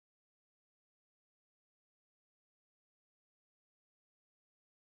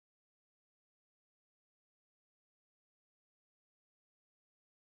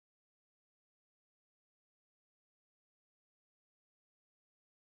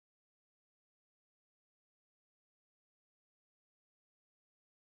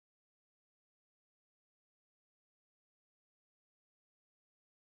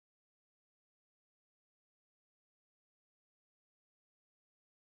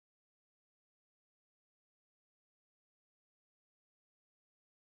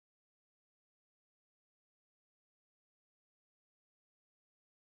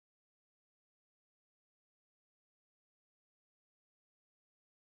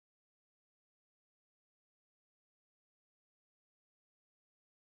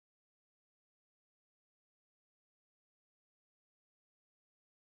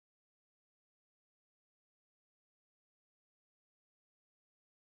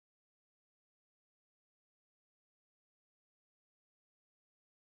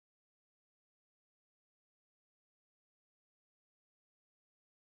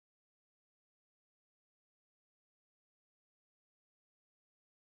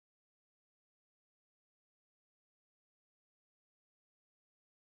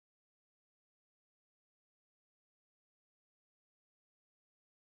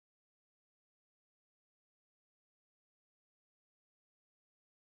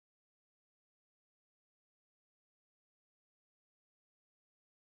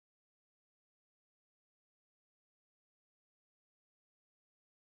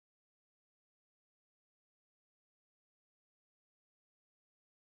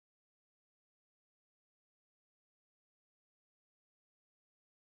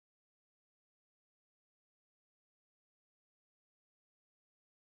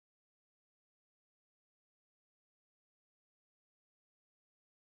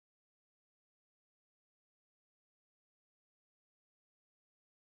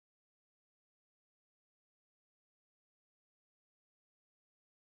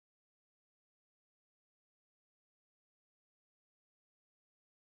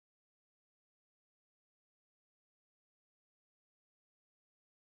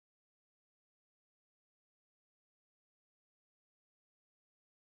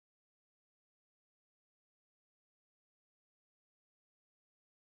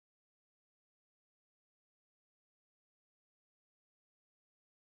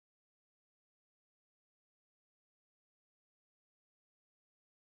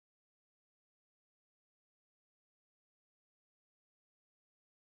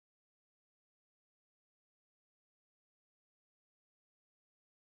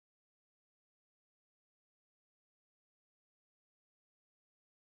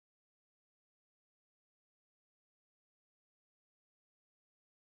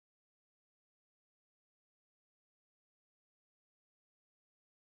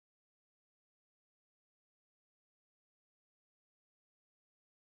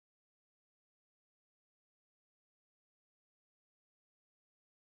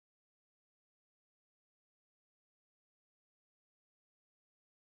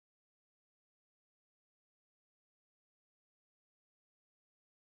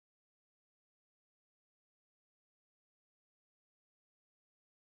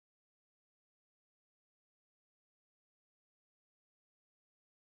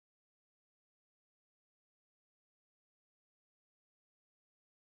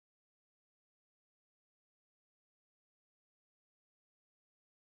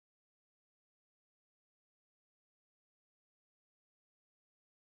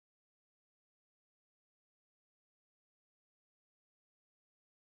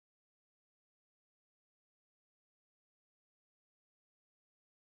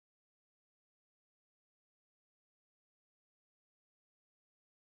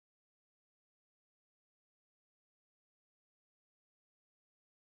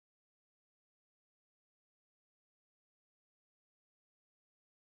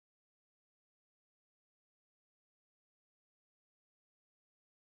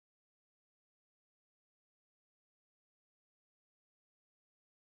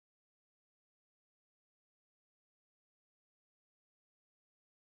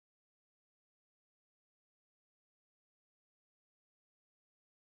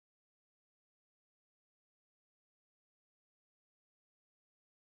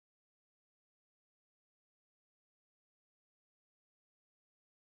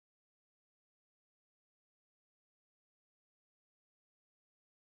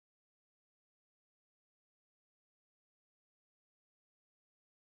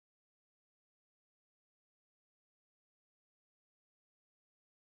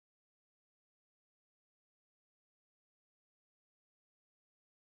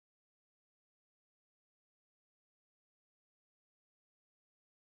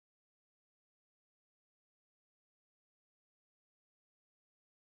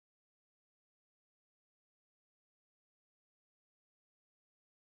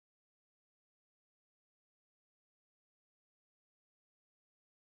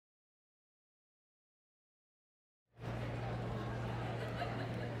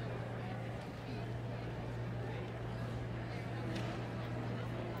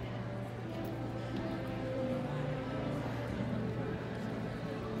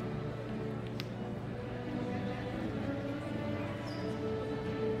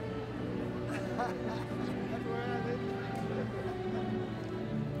That's where I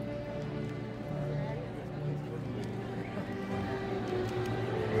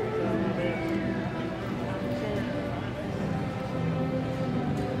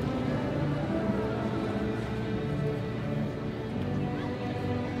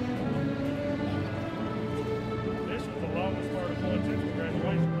This was the longest part of going since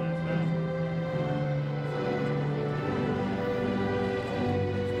graduation last time.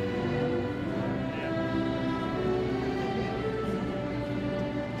 Yeah.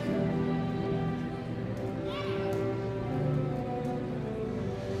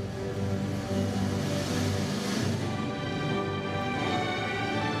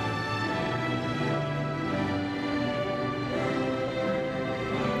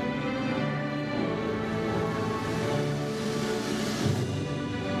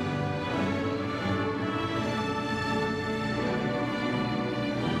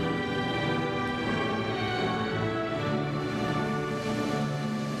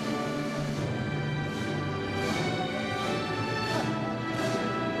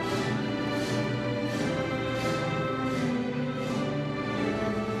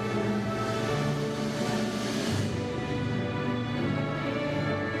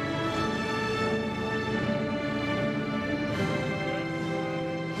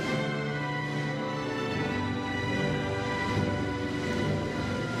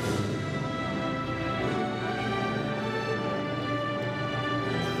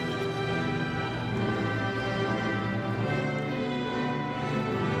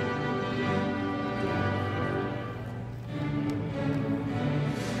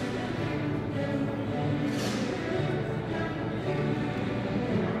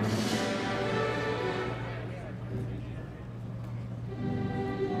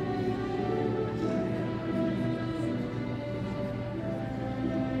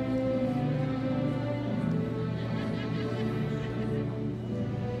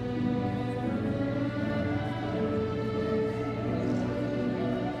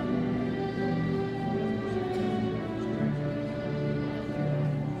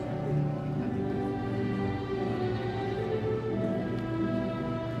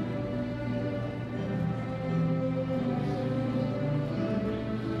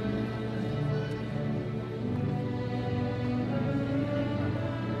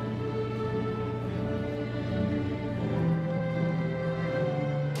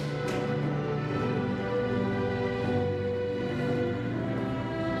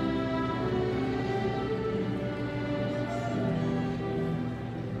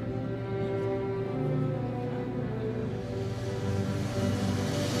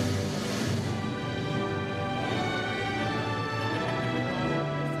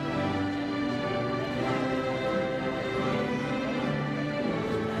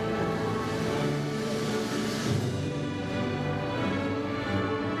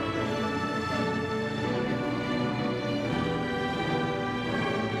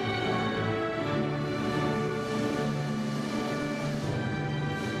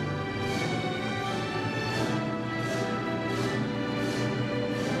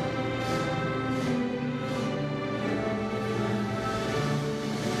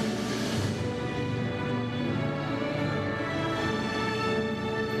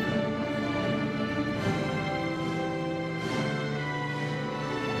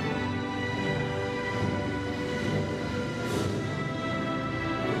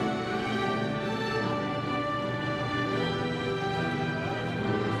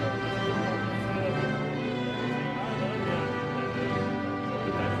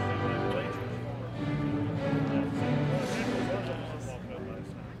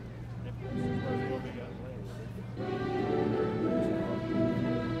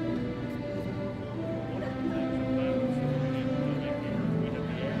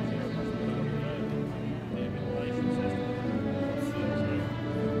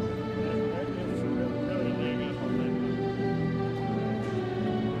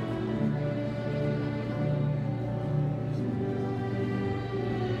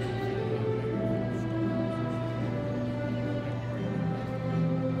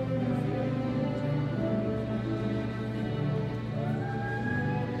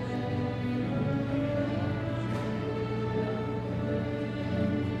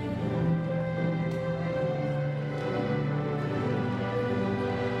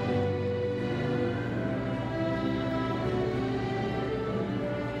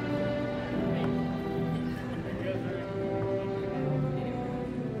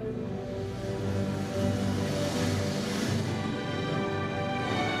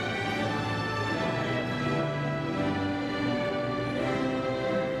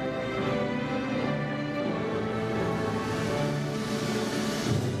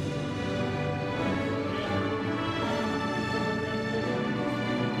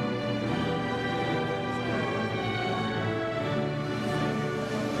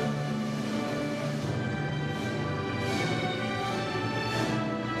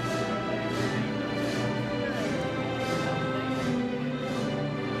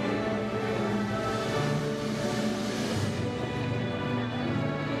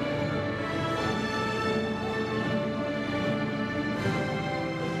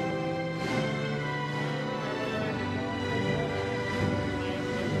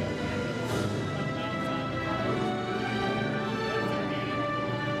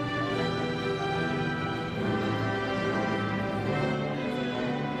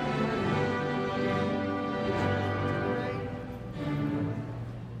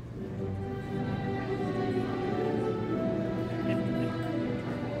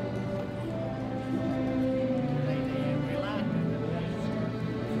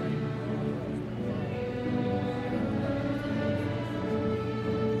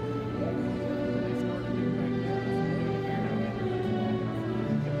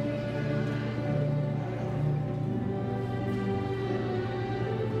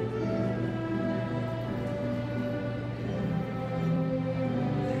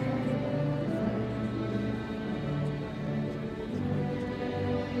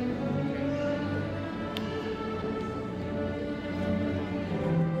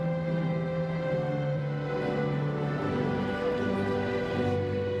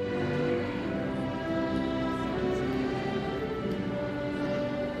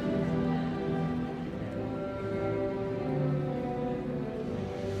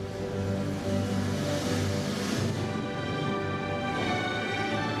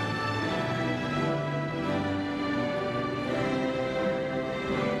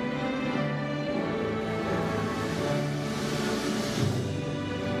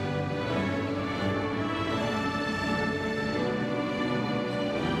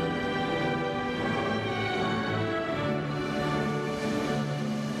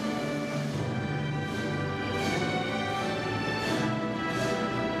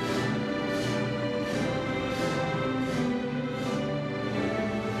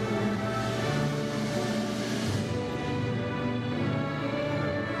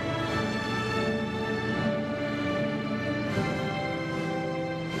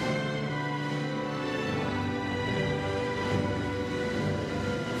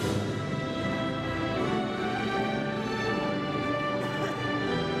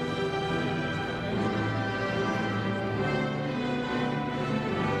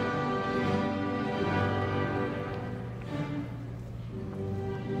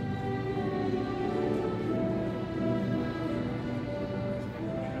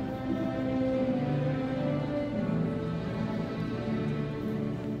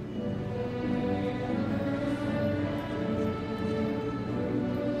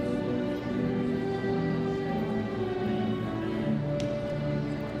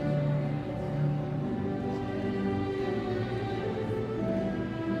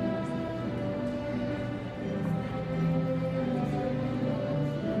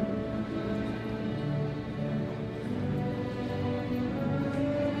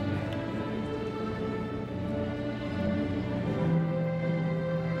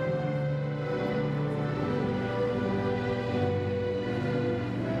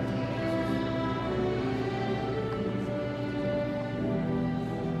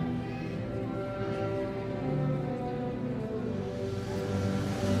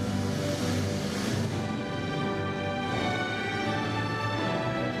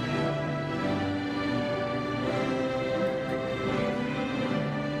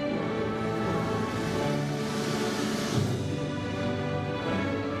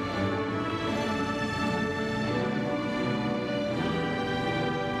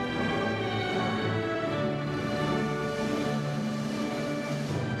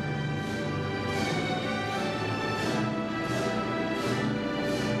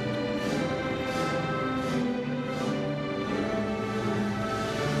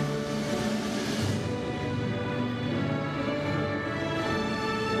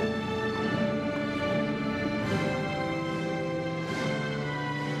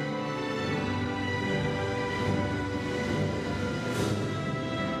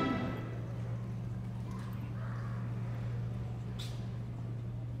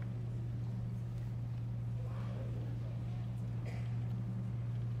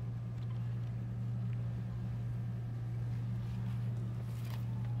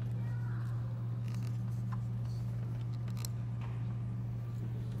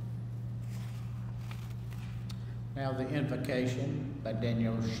 Now the invocation by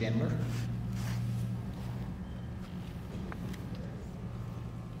Daniel Schindler.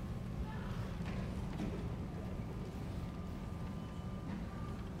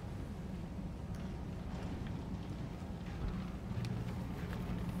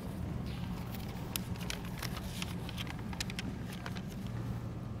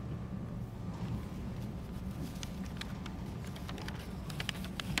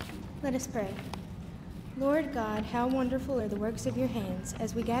 Let us pray. Lord God, how wonderful are the works of your hands.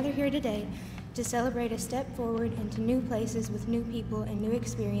 As we gather here today to celebrate a step forward into new places with new people and new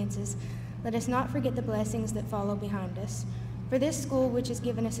experiences, let us not forget the blessings that follow behind us. For this school, which has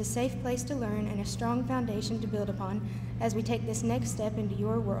given us a safe place to learn and a strong foundation to build upon as we take this next step into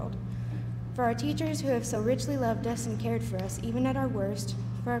your world. For our teachers who have so richly loved us and cared for us, even at our worst.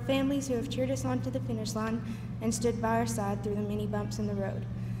 For our families who have cheered us on to the finish line and stood by our side through the many bumps in the road.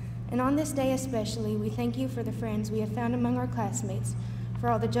 And on this day especially, we thank you for the friends we have found among our classmates, for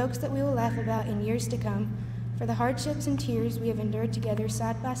all the jokes that we will laugh about in years to come, for the hardships and tears we have endured together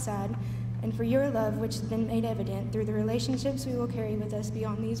side by side, and for your love which has been made evident through the relationships we will carry with us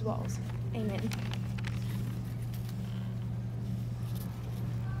beyond these walls. Amen.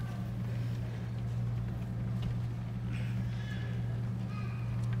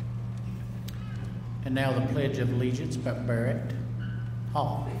 And now the Pledge of Allegiance by Barrett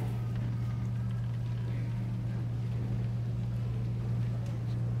Hall.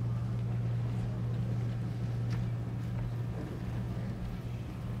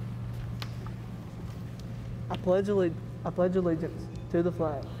 I pledge allegiance to the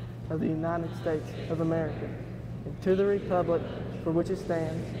flag of the United States of America and to the republic for which it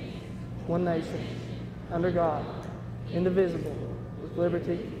stands, one nation, under God, indivisible, with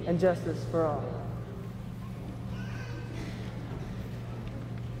liberty and justice for all.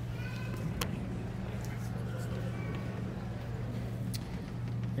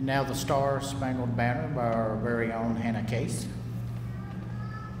 And now the Star Spangled Banner by our very own Hannah Case.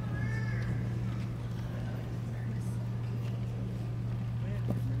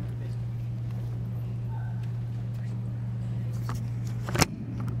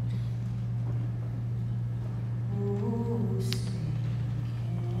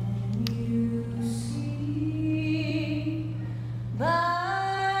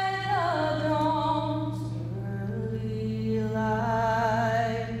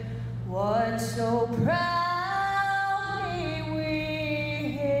 So proudly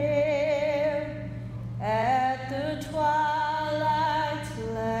we hailed at the twilight's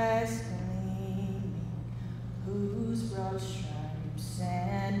last gleaming, whose broad stripes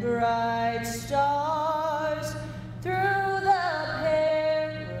and bright stars through the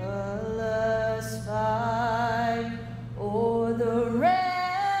perilous fight o'er the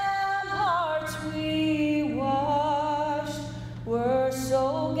ramparts we watched were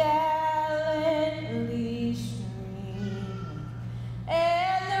so gallantly streaming,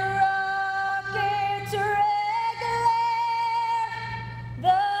 and the rockets' red glare,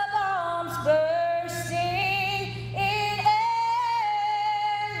 the bombs bursting in air,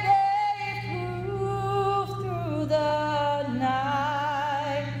 gave proof through the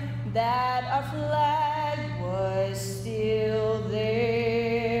night that our flag was still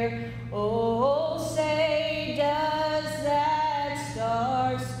there. Oh, say does that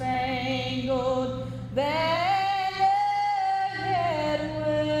star-spangled banner yet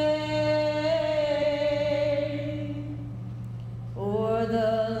wave o'er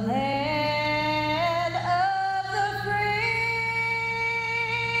the land of the free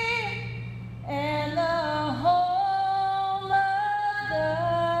and the home of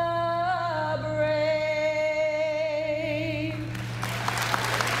the brave.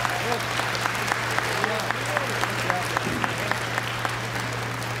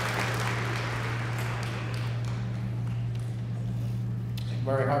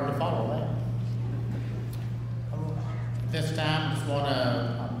 Very hard to follow that. This time, just want to,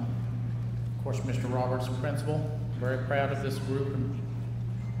 of course, Mr. Roberts, principal, very proud of this group, and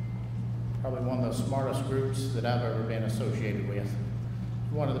probably one of the smartest groups that I've ever been associated with.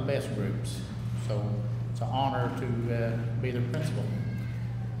 One of the best groups, so it's an honor to be the principal.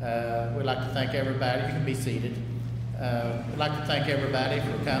 We'd like to thank everybody. You can be seated. We'd like to thank everybody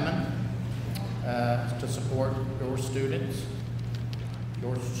for coming to support your students,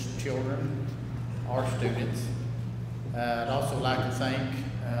 your children, our students. I'd also like to thank,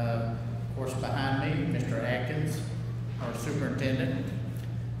 of course, behind me, Mr. Atkins, our superintendent,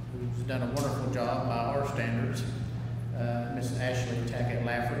 who's done a wonderful job by our standards. Miss Ashley Tackett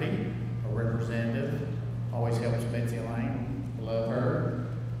Lafferty, a representative, always helps Betsy Layne. Love her.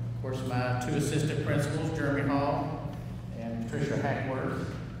 Of course, my Two assistant principals, Jeremy Hall and Tricia Hackworth.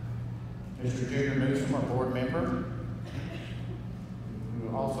 Mr. Junior Newsom, our board member,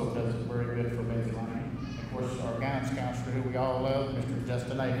 who also does very good for Betsy Layne. Of course, our guidance counselor, who we all love, Mr.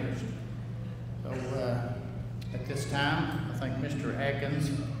 Justin Akers. So at this time, I think Mr.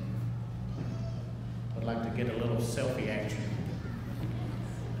 Atkins would like to get a little selfie action.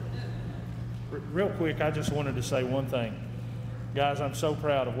 Real quick, I just wanted to say one thing. Guys, I'm so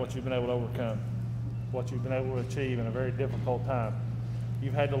proud of what you've been able to overcome, what you've been able to achieve in a very difficult time.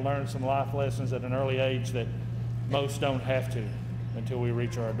 You've had to learn some life lessons at an early age that most don't have to until we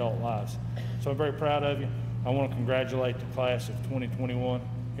reach our adult lives. So I'm very proud of you. I want to congratulate the class of 2021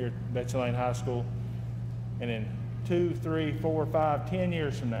 here at Betsy Layne High School. And in 2, 3, 4, 5, 10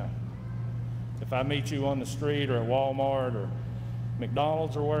 years from now, if I meet you on the street or at Walmart or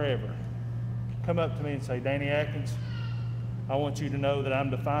McDonald's or wherever, come up to me and say, Danny Atkins, I want you to know that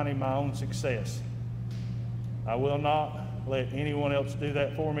I'm defining my own success. I will not let anyone else do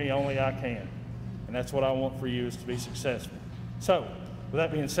that for me, only I can. And that's what I want for you, is to be successful. So, with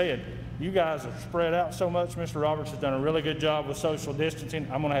that being said, you guys are spread out so much. Mr. Roberts has done a really good job with social distancing.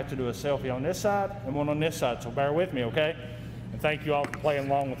 I'm gonna have to do a selfie on this side and one on this side, so bear with me, okay? And thank you all for playing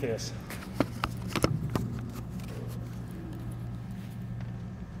along with this.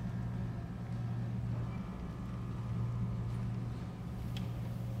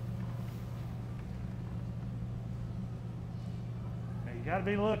 You gotta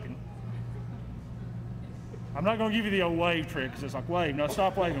be looking. I'm not gonna give you the old wave trick, because it's like wave, no,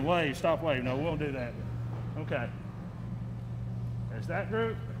 stop waving, wave, stop waving. No, we won't do that. Okay. There's that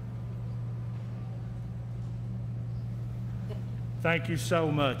group. Thank you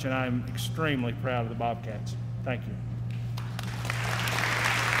so much, and I'm extremely proud of the Bobcats. Thank you.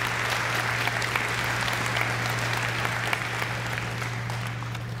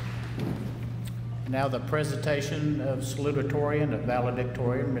 Now the presentation of salutatorian and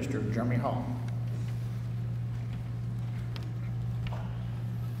valedictorian, Mr. Jeremy Hall.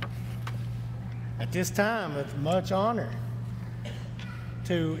 At this time, it's much honor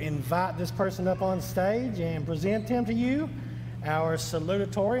to invite this person up on stage and present him to you, our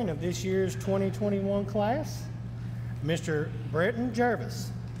salutatorian of this year's 2021 class, Mr. Bretton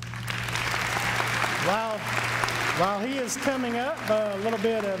Jervis. While he is coming up, a little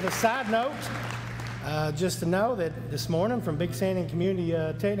bit of a side note. Just to know that this morning from Big Sandy Community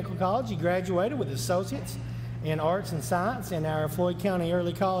Technical College, he graduated with associates in arts and science in our Floyd County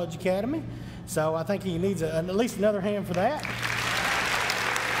Early College Academy. So I think he needs at least another hand for that.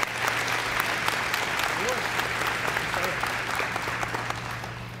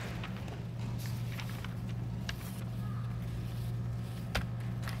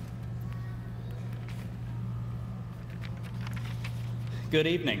 Good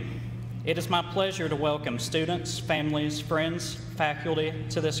evening. It is my pleasure to welcome students, families, friends, faculty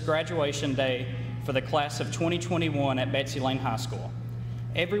to this graduation day for the class of 2021 at Betsy Layne High School.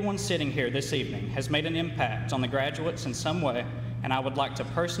 Everyone sitting here this evening has made an impact on the graduates in some way, and I would like to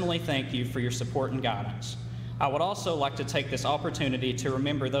personally thank you for your support and guidance. I would also like to take this opportunity to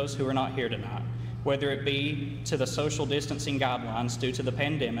remember those who are not here tonight, whether it be to the social distancing guidelines due to the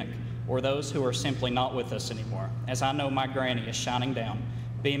pandemic, or those who are simply not with us anymore, as I know my granny is shining down,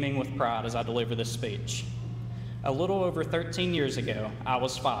 beaming with pride as I deliver this speech. A little over 13 years ago, I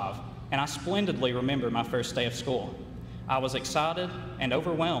was 5, and I splendidly remember my first day of school. I was excited and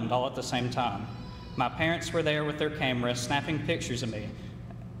overwhelmed all at the same time. My parents were there with their cameras, snapping pictures of me,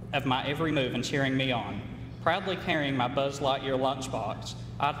 of my every move and cheering me on. Proudly carrying my Buzz Lightyear lunchbox,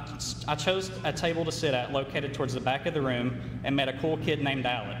 I chose a table to sit at located towards the back of the room and met a cool kid named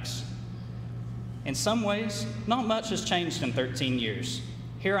Alex. In some ways, not much has changed in 13 years.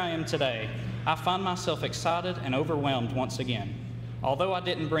 Here I am today. I find myself excited and overwhelmed once again. Although I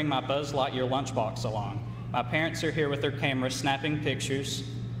didn't bring my Buzz Lightyear lunchbox along, my parents are here with their cameras snapping pictures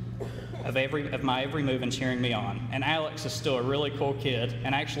of my every move and cheering me on. And Alex is still a really cool kid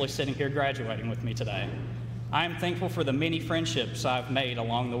and actually sitting here graduating with me today. I am thankful for the many friendships I've made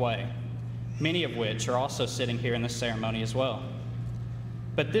along the way, many of which are also sitting here in this ceremony as well.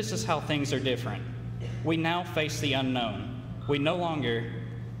 But this is how things are different. We now face the unknown. We no longer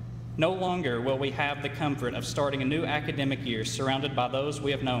will we have the comfort of starting a new academic year surrounded by those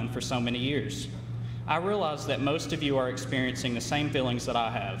we have known for so many years. I realize that most of you are experiencing the same feelings that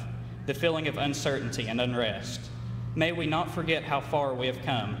I have, the feeling of uncertainty and unrest. May we not forget how far we have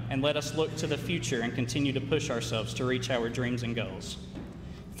come, and let us look to the future and continue to push ourselves to reach our dreams and goals.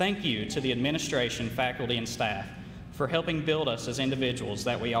 Thank you to the administration, faculty, and staff for helping build us as individuals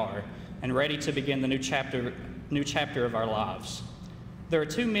that we are, and ready to begin the new chapter of our lives. There are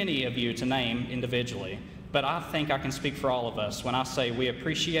too many of you to name individually, but I think I can speak for all of us when I say we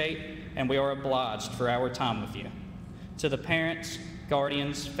appreciate and we are obliged for our time with you. To the parents,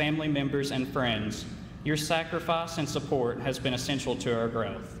 guardians, family members, and friends, your sacrifice and support has been essential to our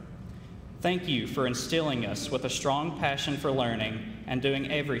growth. Thank you for instilling us with a strong passion for learning and doing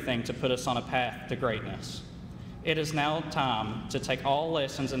everything to put us on a path to greatness. It is now time to take all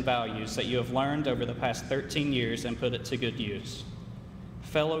lessons and values that you have learned over the past 13 years and put it to good use.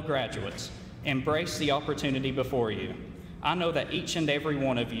 Fellow graduates, embrace the opportunity before you. I know that each and every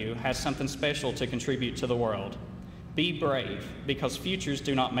one of you has something special to contribute to the world. Be brave, because futures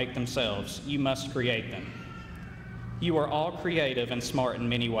do not make themselves. You must create them. You are all creative and smart in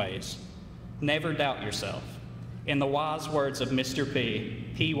many ways. Never doubt yourself. In the wise words of Mr. P,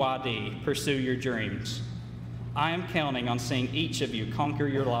 PYD, pursue your dreams. I am counting on seeing each of you conquer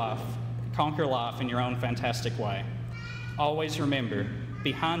life in your own fantastic way. Always remember,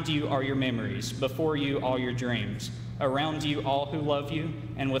 behind you are your memories, before you all your dreams, around you all who love you,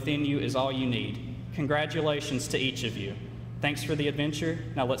 and within you is all you need. Congratulations to each of you. Thanks for the adventure.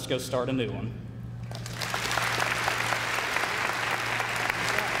 Now let's go start a new one.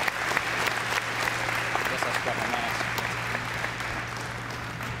 Guess I forgot my mask.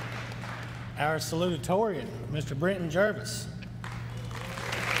 Our salutatorian, Mr. Brenton Jervis.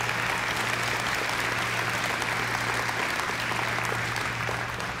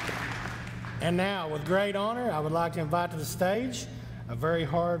 And now, with great honor, I would like to invite to the stage a very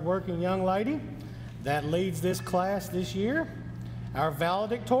hard-working young lady that leads this class this year, our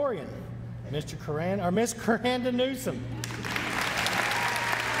valedictorian, Miss Coranda Newsom.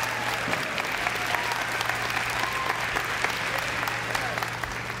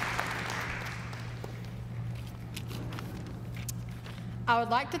 I would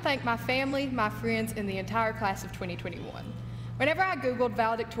like to thank my family, my friends, and the entire class of 2021. Whenever I Googled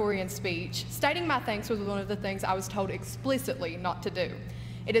valedictorian speech, stating my thanks was one of the things I was told explicitly not to do.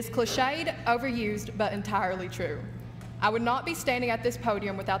 It is cliched, overused, but entirely true. I would not be standing at this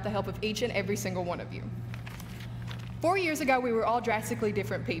podium without the help of each and every single one of you. 4 years ago, we were all drastically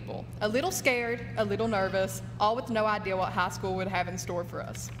different people. A little scared, a little nervous, all with no idea what high school would have in store for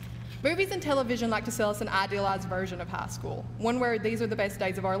us. Movies and television like to sell us an idealized version of high school, one where these are the best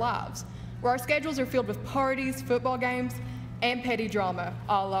days of our lives, where our schedules are filled with parties, football games, and petty drama,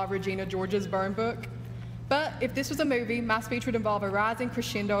 a la Regina George's Burn Book. But if this was a movie, my speech would involve a rising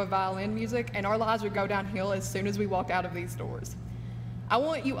crescendo of violin music, and our lives would go downhill as soon as we walk out of these doors. I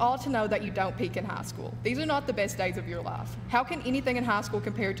want you all to know that you don't peak in high school. These are not the best days of your life. How can anything in high school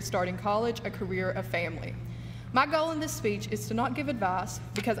compare to starting college, a career, a family? My goal in this speech is to not give advice,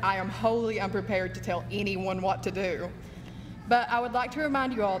 because I am wholly unprepared to tell anyone what to do. But I would like to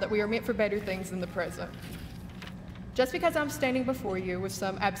remind you all that we are meant for better things than the present. Just because I'm standing before you with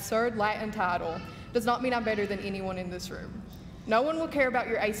some absurd Latin title does not mean I'm better than anyone in this room. No one will care about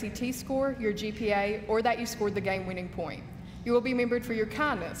your ACT score, your GPA, or that you scored the game-winning point. You will be remembered for your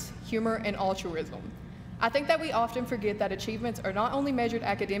kindness, humor, and altruism. I think that we often forget that achievements are not only measured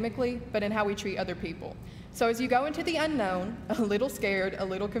academically, but in how we treat other people. So as you go into the unknown, a little scared, a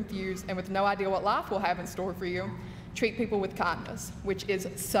little confused, and with no idea what life will have in store for you, treat people with kindness, which is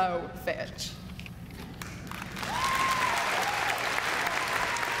so fetch.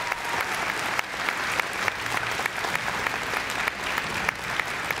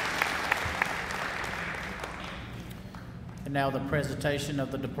 And now the presentation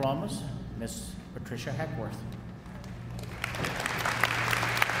of the diplomas, Miss Patricia Hackworth.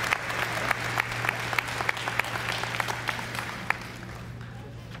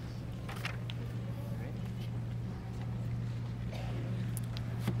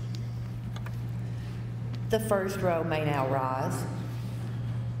 The first row may now rise.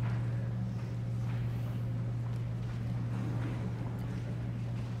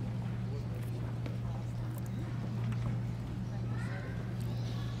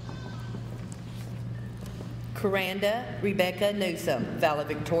 Coranda Rebecca Newsom,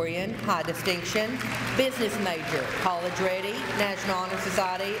 valedictorian, high distinction, business major, college ready, National Honor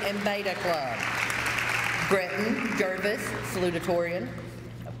Society, and Beta Club. Bretton Jervis, salutatorian.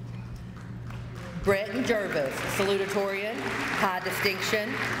 Bretton Jervis, salutatorian, high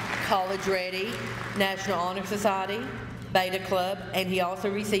distinction, college ready, National Honor Society, Beta Club, and he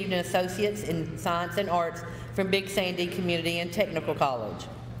also received an Associate's in Science and Arts from Big Sandy Community and Technical College.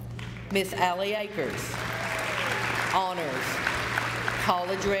 Miss Allie Akers, honors,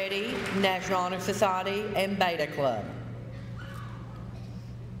 college ready, National Honor Society, and Beta Club.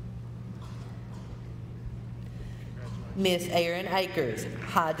 Miss Erin Akers,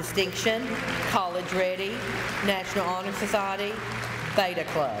 high distinction, college ready, National Honor Society, Beta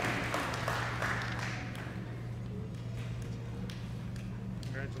Club.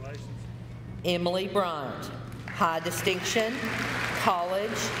 Congratulations. Emily Bryant, High Distinction, College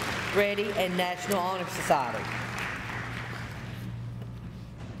Ready, and National Honor Society.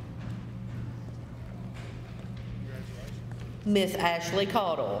 Miss Ashley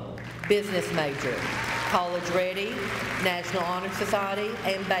Caudle, Business Major, College Ready, National Honor Society,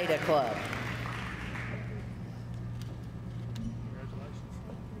 and Beta Club.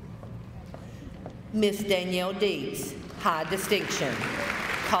 Miss Danielle Deeds, High Distinction,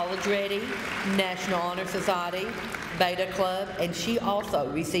 College Ready, National Honor Society, Beta Club, and she also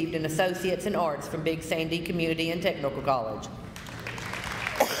received an Associate's in Arts from Big Sandy Community and Technical College.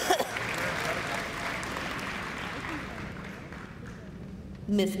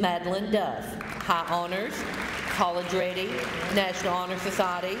 Miss Madeline Duff, High Honors, College Ready, National Honor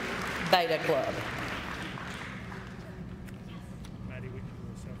Society, Beta Club. Maddie, we can do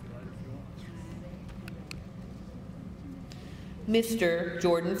a selfie later if you want. Mr.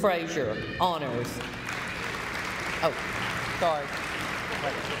 Jordan Frazier, Honors. Oh, sorry.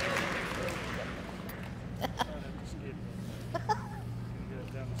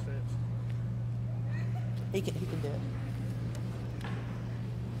 Get down the steps. He can do it.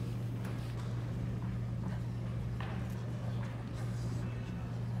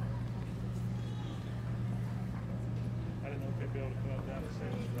 I didn't know if they'd be able to come up down the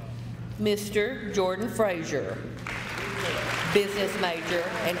steps or not. Mr. Jordan Frazier, Business Major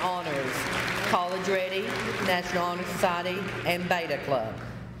and Honors, College Ready, National Honor Society, and Beta Club.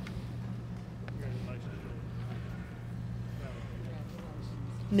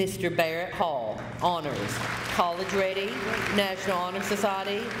 Mr. Barrett Hall, Honors, College Ready, National Honor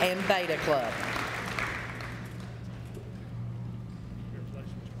Society, and Beta Club.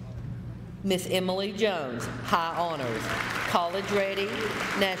 Miss Emily Jones, High Honors, College Ready,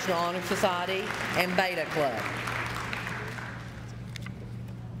 National Honor Society, and Beta Club.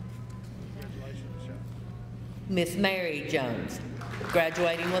 Miss Mary Jones,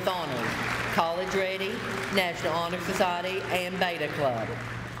 graduating with honors, College Ready, National Honor Society, and Beta Club.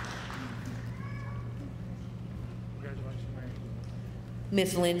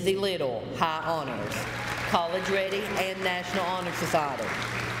 Miss Lindsay Little, High Honors, College Ready, and National Honor Society.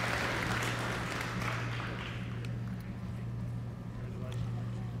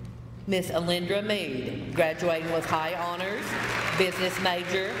 Miss Alindra Mead, graduating with High Honors, Business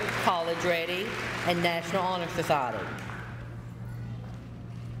Major, College Ready, and National Honor Society.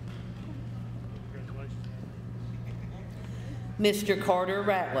 Mr. Carter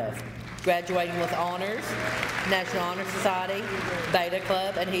Ratliff, graduating with honors, National Honor Society, Beta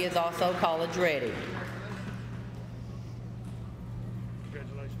Club, and he is also College Ready.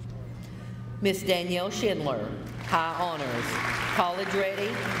 Miss Danielle Schindler, High Honors, College Ready,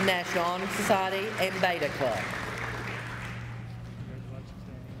 National Honor Society, and Beta Club.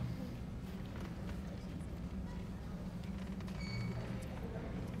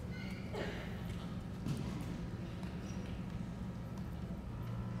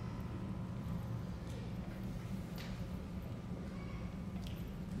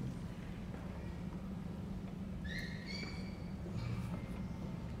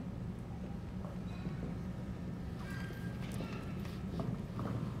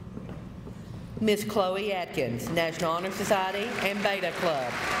 Miss Chloe Atkins, National Honor Society, and Beta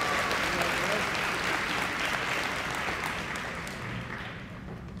Club.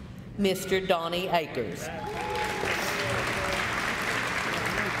 Mr. Donnie Akers.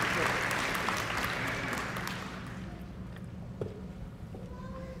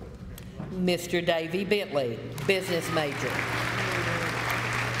 Mr. Davey Bentley, Business Major.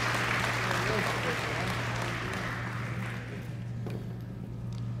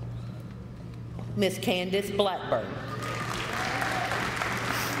 Miss Candace Blackburn.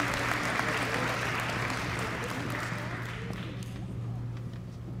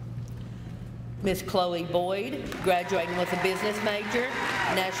 Miss Chloe Boyd, graduating with a Business Major,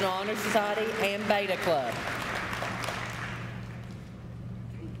 National Honor Society, and Beta Club.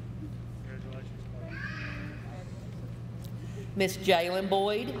 Miss Jalen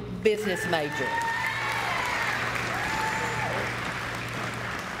Boyd, Business Major.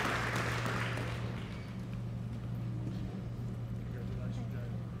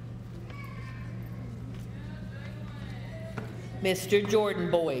 Mr. Jordan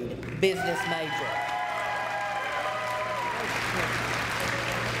Boyd, Business Major.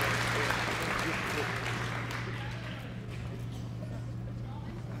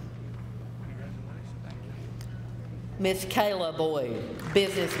 Miss Kayla Boyd,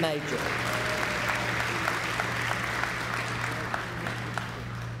 Business Major.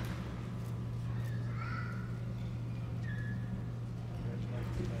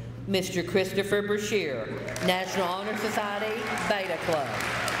 Mr. Christopher Brashear, National Honor Society, Beta Club.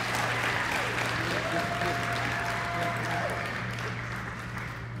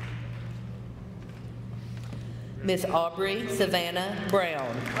 Miss Aubrey Savannah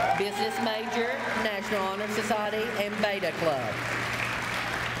Brown, business major, National Honor Society, and Beta Club.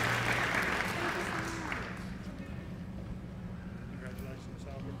 Congratulations,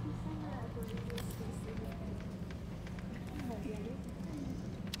 Aubrey.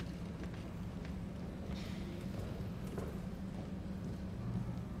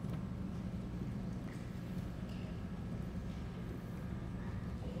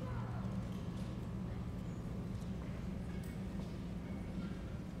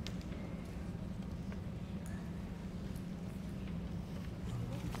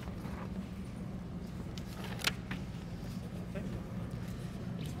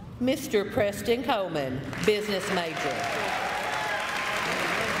 Mr. Preston Coleman, business major.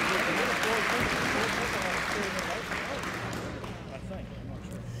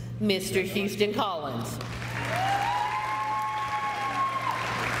 Mr. Houston Collins.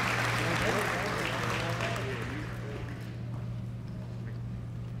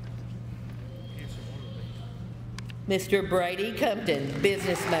 Mr. Brady Compton,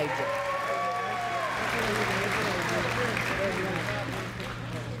 business major.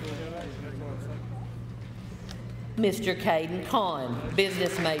 Mr. Caden Kahn,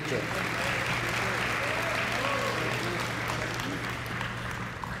 business major.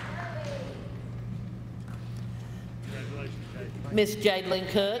 Miss Jadlyn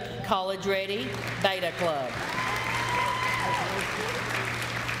Cook, college ready, Beta Club.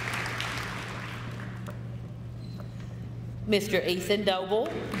 Mr. Ethan Doble,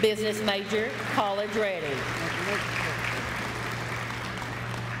 business major, college ready.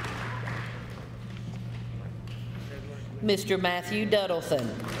 Mr. Matthew Duddleson.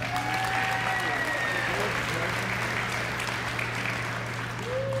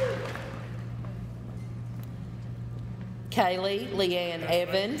 Kaylee Leanne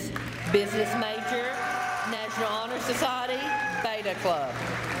Evans, business major, National Honor Society, Beta Club.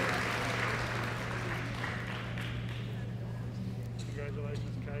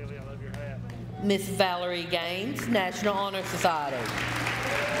 Congratulations, Kaylee. I love your hat. Miss Valerie Gaines, National Honor Society.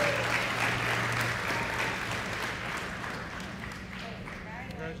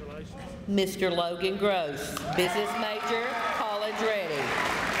 Congratulations. Mr. Logan Gross, business major, college ready.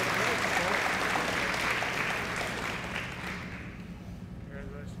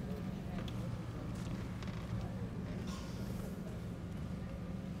 Congratulations.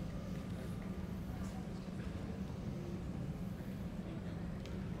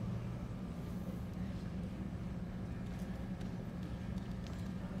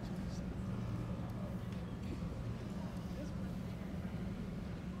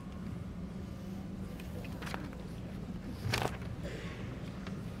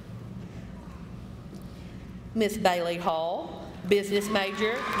 Miss Bailey Hall, business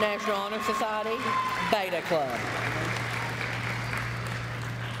major, National Honor Society, Beta Club.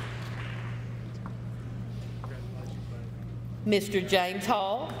 Mr. James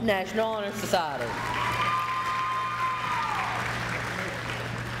Hall, National Honor Society.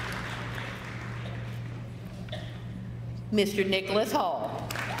 Mr. Nicholas Hall.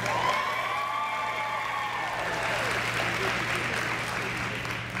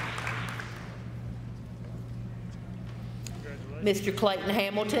 Mr. Clayton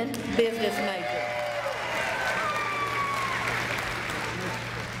Hamilton, business major.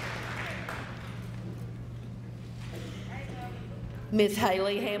 Ms.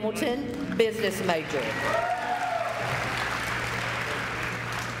 Haley Hamilton, business major.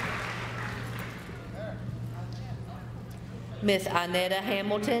 Ms. Inetta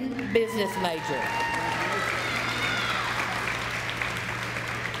Hamilton, business major.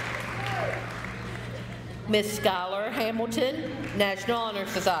 Ms. Skylar Hamilton, National Honor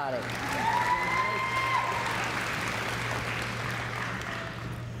Society.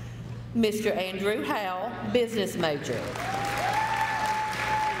 Mr. Andrew Howell, business major.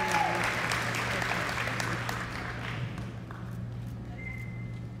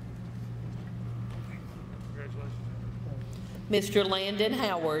 Mr. Landon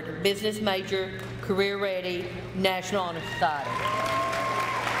Howard, business major, career ready, National Honor Society.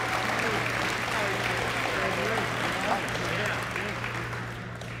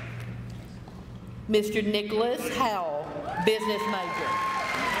 Mr. Nicholas Howell, business major.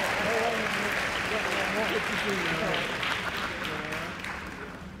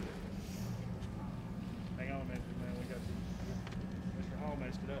 Hang on a minute, man. We got Mr. Hall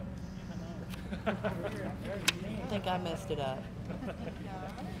messed it up. I think I messed it up.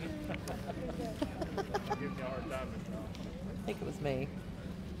 Give me a hard time, Mr. Hall. I think it was me.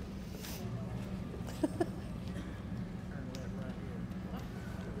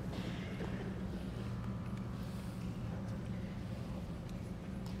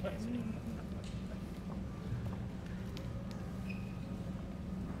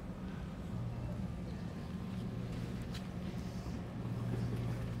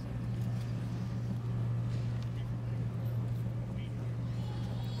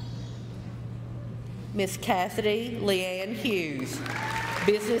 Miss Cassidy Leanne Hughes,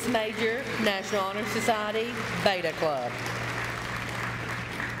 business major, National Honor Society, Beta Club.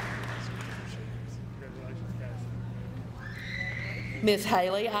 Congratulations, Cassie. Miss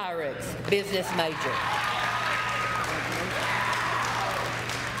Haley Irix, business major.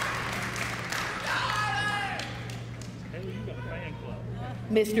 Haley, you got a fan club.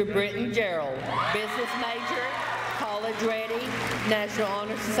 Mr. Britton Gerald, business major, college ready, National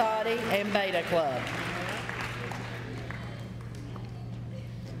Honor Society, and Beta Club.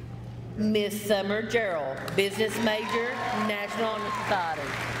 Miss Summer Gerald, business major, National Honor Society.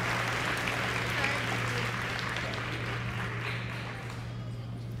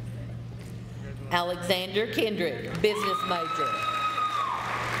 Alexander Kendrick, business major.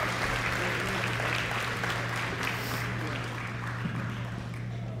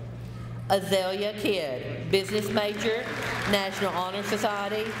 Azalea Kidd, business major, National Honor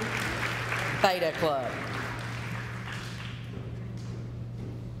Society, Beta Club.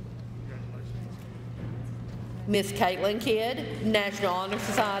 Miss Caitlin Kidd, National Honor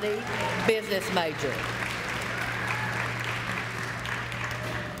Society, business major.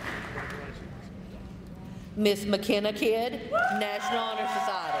 Miss McKenna Kidd, National Honor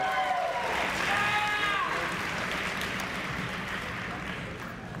Society.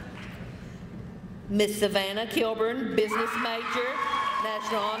 Miss Savannah Kilburn, business major,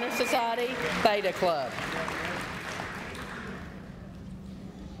 National Honor Society, Beta Club.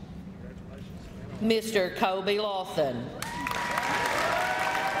 Mr. Kobe Lawson.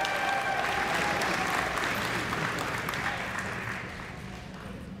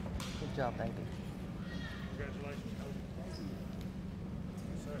 Good job, baby. Congratulations, Coach.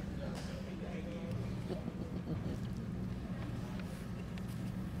 Yes, sir.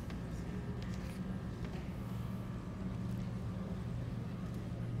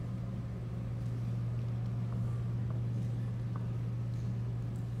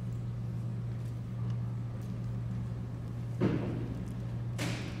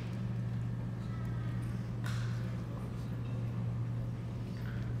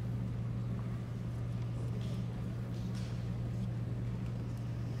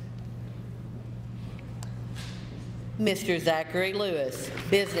 Mr. Zachary Lewis,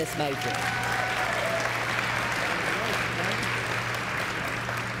 business major.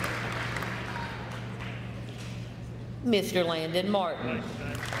 Mr. Landon Martin.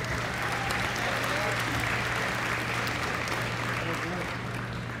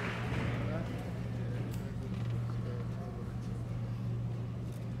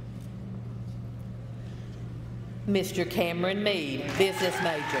 Mr. Cameron Mead, business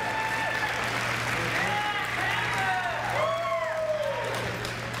major.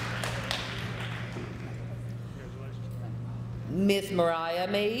 Miss Mariah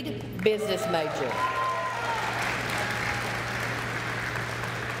Mead, business major.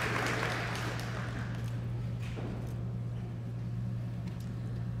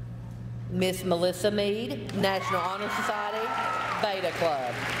 Miss Melissa Mead, National Honor Society, Beta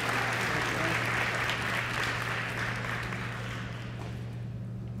Club.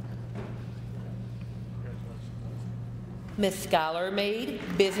 Miss Skylar Mead,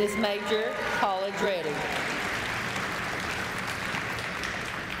 business major, college ready.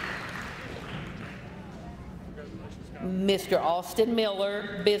 Mr. Austin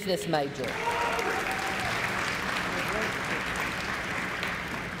Miller, business major.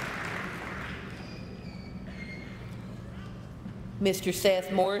 Mr.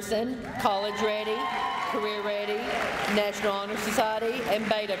 Seth Morrison, college ready, career ready, National Honor Society, and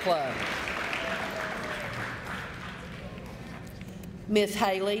Beta Club. Miss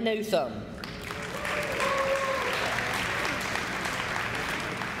Haley Newsom.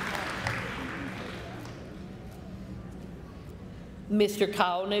 Mr.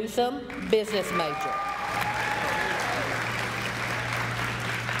 Kyle Newsom, business major.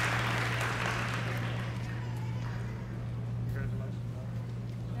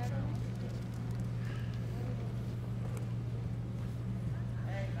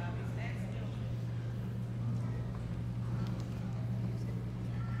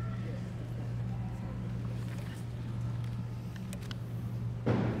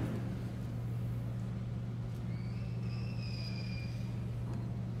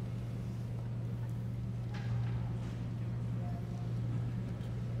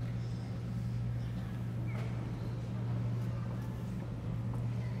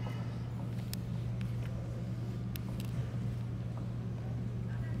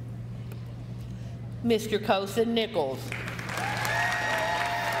 Mr. Coulson Nichols.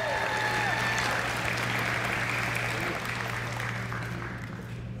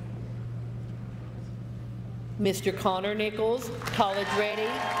 Mr. Connor Nichols, college ready,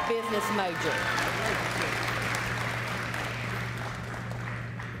 business major.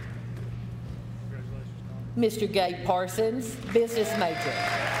 Mr. Gabe Parsons, business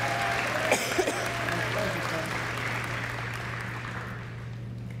major.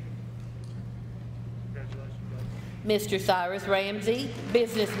 Mr. Cyrus Ramsey,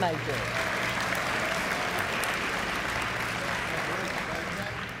 business major.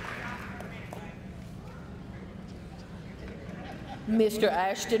 Mr.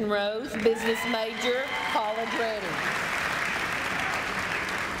 Ashton Rose, business major, college ready.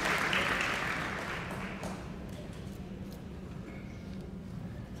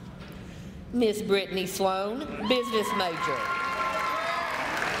 Miss Brittany Sloan, business major.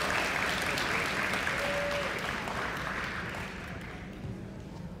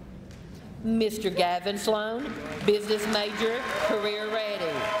 Mr. Gavin Sloan, business major, career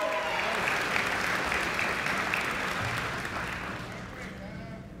ready.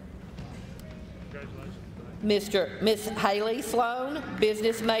 Miss Haley Sloan,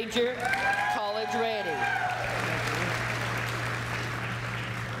 business major, college ready.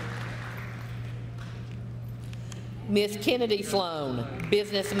 Miss Kennedy Sloan,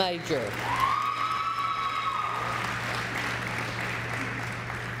 business major.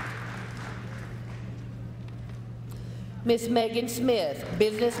 Miss Megan Smith,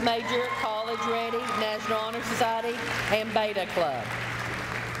 business major, college ready, National Honor Society, and Beta Club.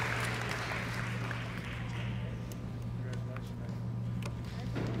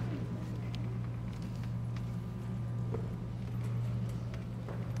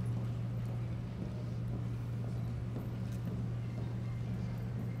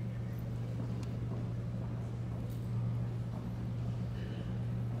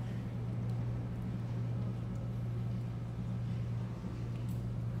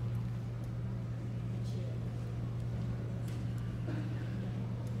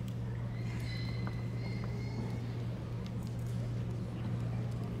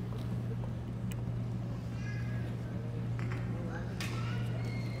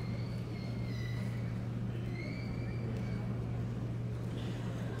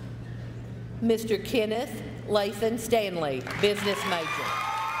 Mr. Kenneth Lathan Stanley, business major.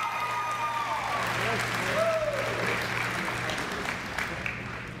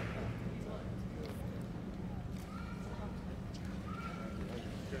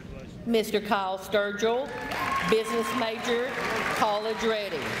 Mr. Kyle Sturgill, business major, college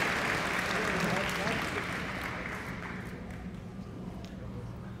ready.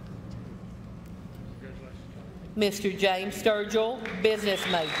 Mr. James Sturgill, business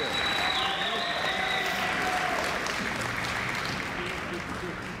major.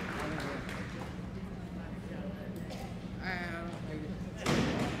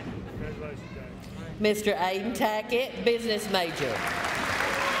 Mr. Aiden Tackett, business major.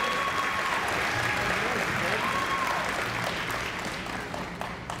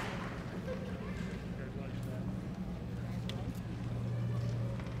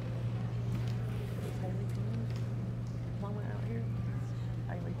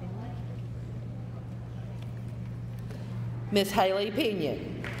 Miss Haley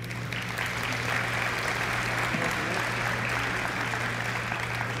Pena.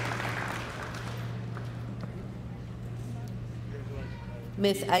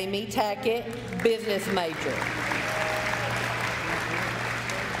 Miss Amy Tackett, business major.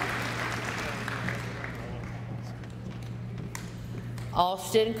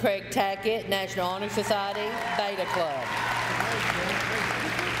 Austin Craig Tackett, National Honor Society, Beta Club.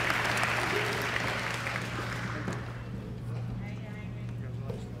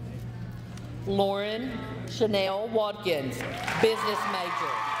 Lauren Chanel Watkins, business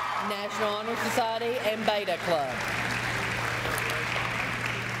major, National Honor Society and Beta Club.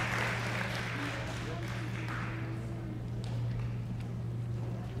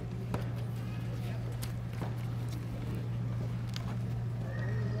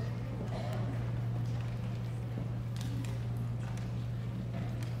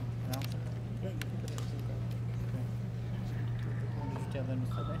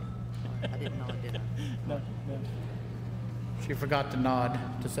 I didn't know I did. No. She forgot to nod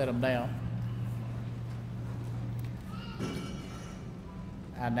to set them down.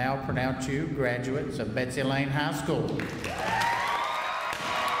 I now pronounce you graduates of Betsy Layne High School. Yeah.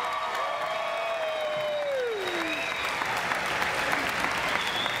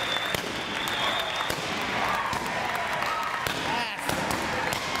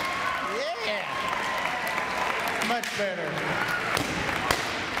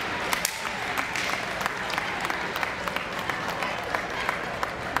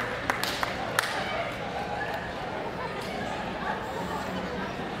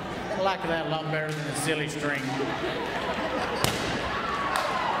 like that a lot better than the silly string.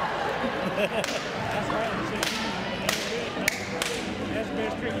 That's right. That's the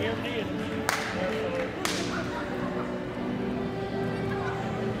best trick you ever did.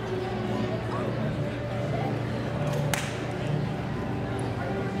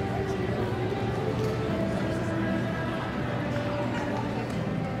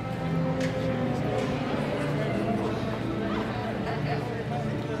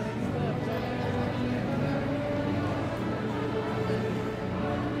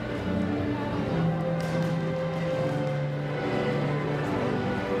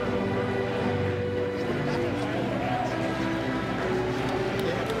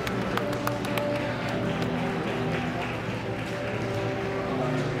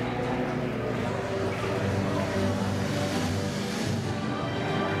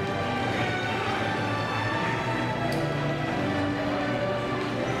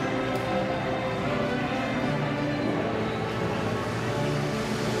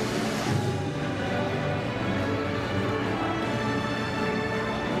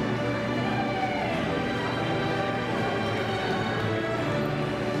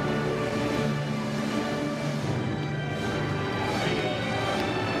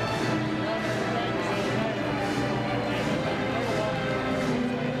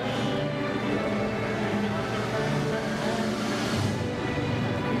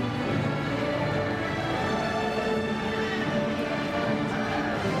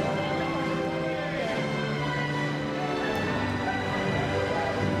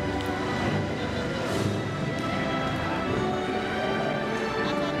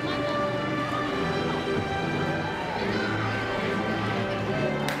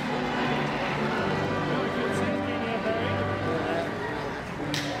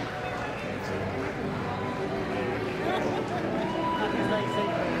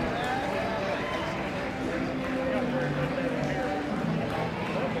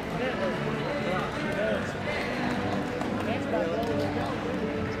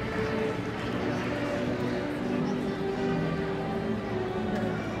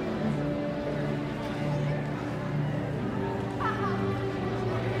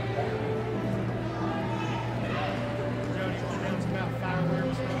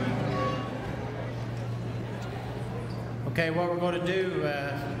 Okay, what we're going to do,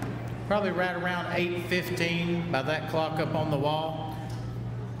 probably right around 8:15, by that clock up on the wall,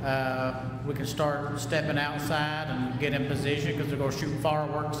 we can start stepping outside and get in position because they're going to shoot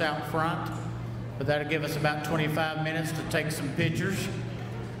fireworks out front. But that'll give us about 25 minutes to take some pictures.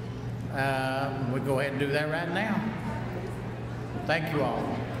 We'll go ahead and do that right now. Thank you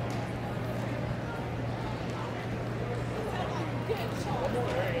all.